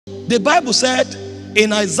The Bible said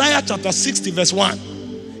in Isaiah chapter 60 verse 1,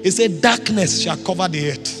 it said darkness shall cover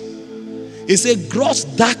the earth. It said gross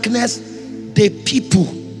darkness the people.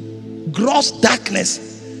 Gross darkness.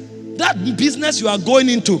 That business you are going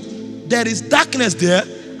into, there is darkness there,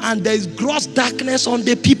 and there is gross darkness on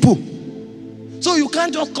the people. So you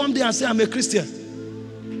can't just come there and say, I'm a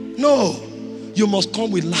Christian. No, you must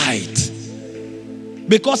come with light.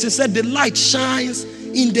 Because he said the light shines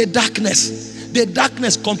in the darkness. The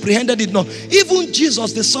darkness comprehended it not. Even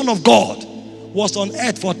Jesus, the Son of God, was on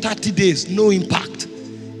earth for 30 days, no impact.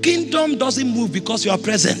 Kingdom doesn't move because you are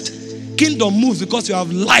present. Kingdom moves because you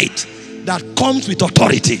have light that comes with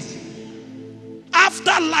authority.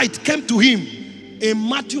 After light came to him, in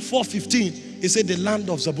Matthew 4:15, he said the land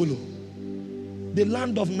of Zebulun, the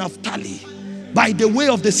land of Naphtali, by the way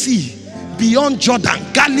of the sea, beyond Jordan,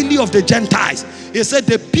 Galilee of the Gentiles. He said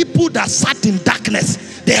the people that sat in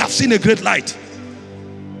darkness, they have seen a great light.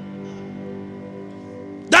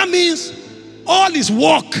 That means all his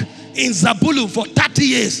work in Zebulun for 30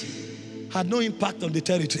 years had no impact on the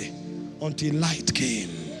territory until light came.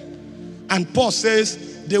 And Paul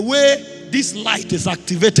says the way this light is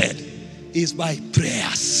activated is by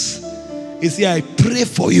prayers. He said, I pray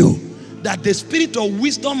for you that the spirit of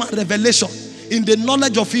wisdom and revelation in the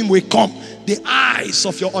knowledge of him will come. The eyes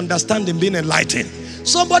of your understanding being enlightened.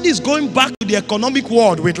 Somebody is going back to the economic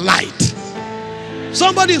world with light.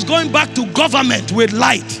 Somebody is going back to government with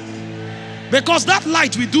light. Because that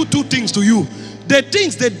light will do two things to you. The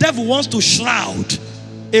things the devil wants to shroud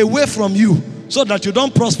away from you so that you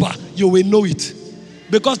don't prosper, you will know it.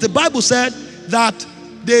 Because the Bible said that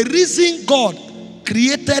the reason God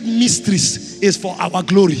created mysteries is for our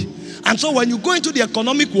glory. And so when you go into the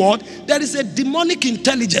economic world, there is a demonic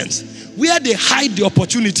intelligence where they hide the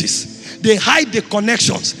opportunities. They hide the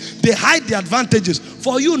connections. They hide the advantages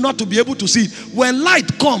for you not to be able to see it. When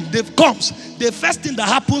light comes, the first thing that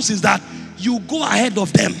happens is that you go ahead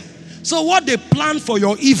of them. So what they plan for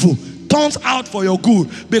your evil turns out for your good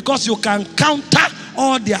because you can counter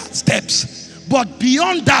all their steps. But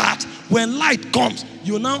beyond that, when light comes,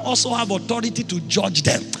 you now also have authority to judge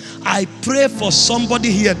them. I pray for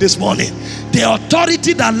somebody here this morning. The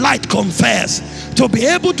authority that light confers to be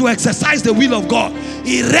able to exercise the will of God,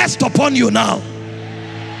 it rests upon you now.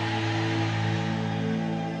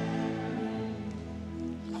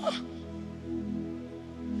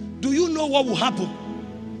 Do you know what will happen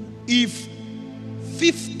if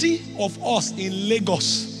 50 of us in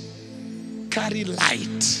Lagos carry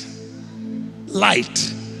light?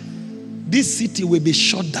 Light. This city will be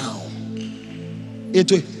shut down.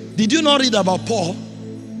 Did you not read about Paul?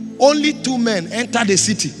 Only 2 men entered the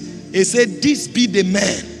city. He said, this be the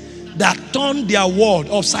men that turned their world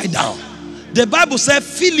upside down. The Bible said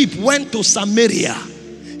Philip went to Samaria.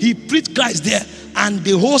 He preached Christ there, and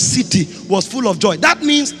the whole city was full of joy. That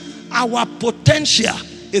means our potential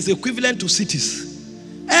is equivalent to cities.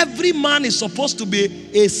 Every man is supposed to be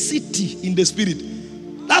a city in the spirit.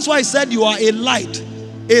 That's why I said you are a light,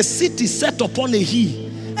 a city set upon a hill.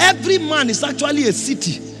 Every man is actually a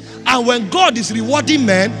city. And when God is rewarding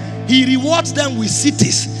men, he rewards them with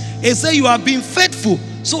cities. He said, you have been faithful,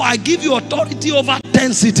 so I give you authority over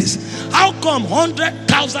 10 cities. How come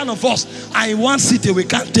 100,000 of us are in one city we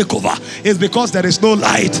can't take over? It's because there is no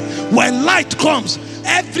light. When light comes,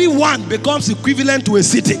 everyone becomes equivalent to a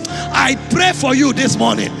city. I pray for you this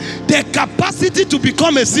morning. The capacity to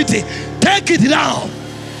become a city, take it down.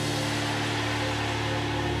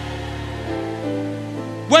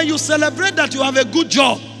 When you celebrate that you have a good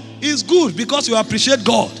job, it's good because you appreciate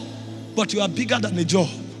God. But you are bigger than a job.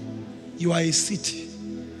 You are a city.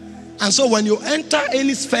 And so when you enter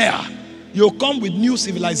any sphere, you come with new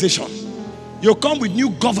civilization. You come with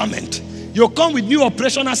new government. You come with new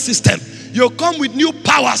operational system. You come with new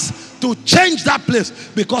powers to change that place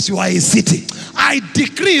because you are a city. I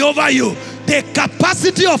decree over you the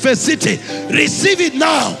capacity of a city. Receive it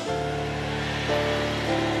now.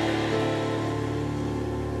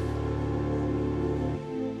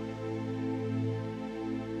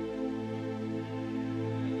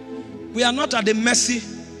 We are not at the mercy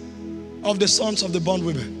of the sons of the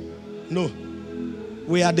bondwomen. No.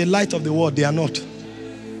 We are the light of the world. They are not.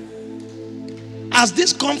 As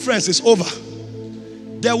this conference is over,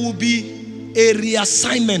 there will be a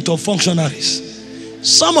reassignment of functionaries.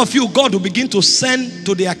 Some of you, God will begin to send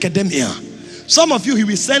to the academia. Some of you, he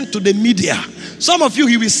will send to the media. Some of you,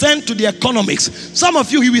 he will send to the economics. Some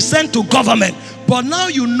of you, he will send to government. But now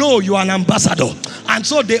you know you are an ambassador. And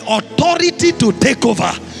so the authority to take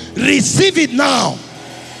over, receive it now.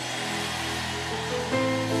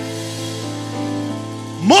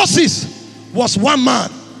 Moses was one man.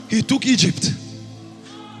 He took Egypt.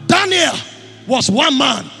 Daniel was one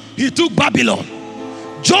man, he took Babylon.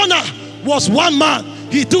 Jonah was one man,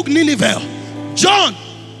 he took Nineveh. John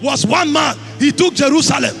was one man, he took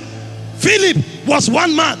Jerusalem. Philip was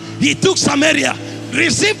one man, he took Samaria.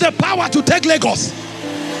 Receive the power to take Lagos.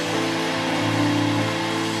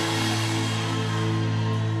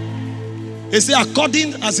 He said,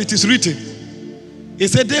 according as it is written. He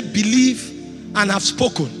said, they believe and have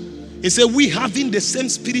spoken. He said, we having the same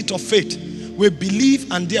spirit of faith, we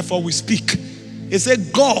believe and therefore we speak. He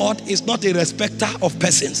said, God is not a respecter of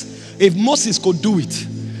persons. If Moses could do it,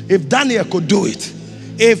 if Daniel could do it,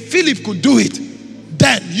 if Philip could do it,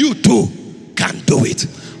 then you too can do it.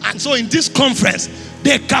 And so in this conference,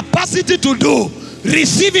 the capacity to do,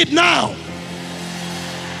 receive it now.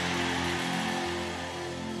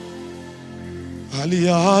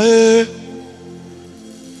 Aliyah,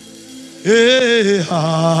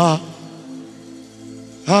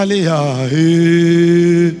 Aliyah,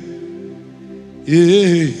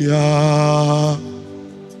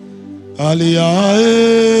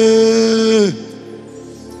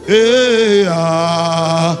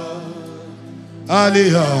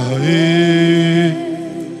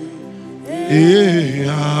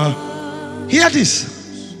 Hear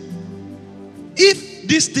this. If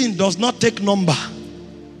this thing does not take number,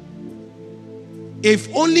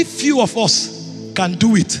 if only few of us can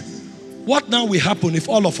do it, what now will happen if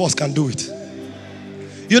all of us can do it?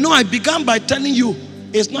 You know, I began by telling you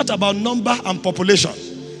it's not about number and population,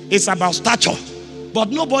 it's about stature. But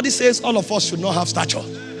nobody says all of us should not have stature.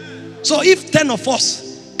 So if 10 of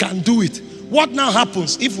us can do it, what now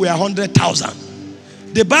happens if we are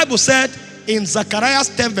 100,000? The Bible said in Zechariah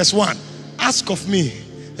 10 verse 1, ask of me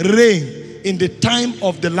rain in the time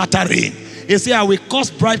of the latter rain. He said, I will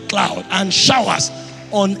cause bright cloud and showers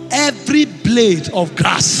on every blade of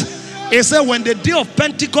grass. He said, when the day of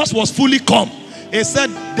Pentecost was fully come, he said,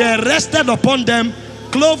 there rested upon them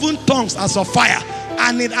cloven tongues as of fire,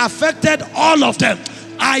 and it affected all of them.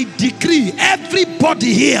 I decree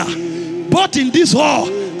everybody here, both in this hall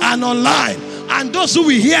and online, and those who will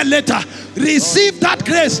hear later, receive that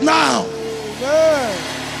grace now. Amen.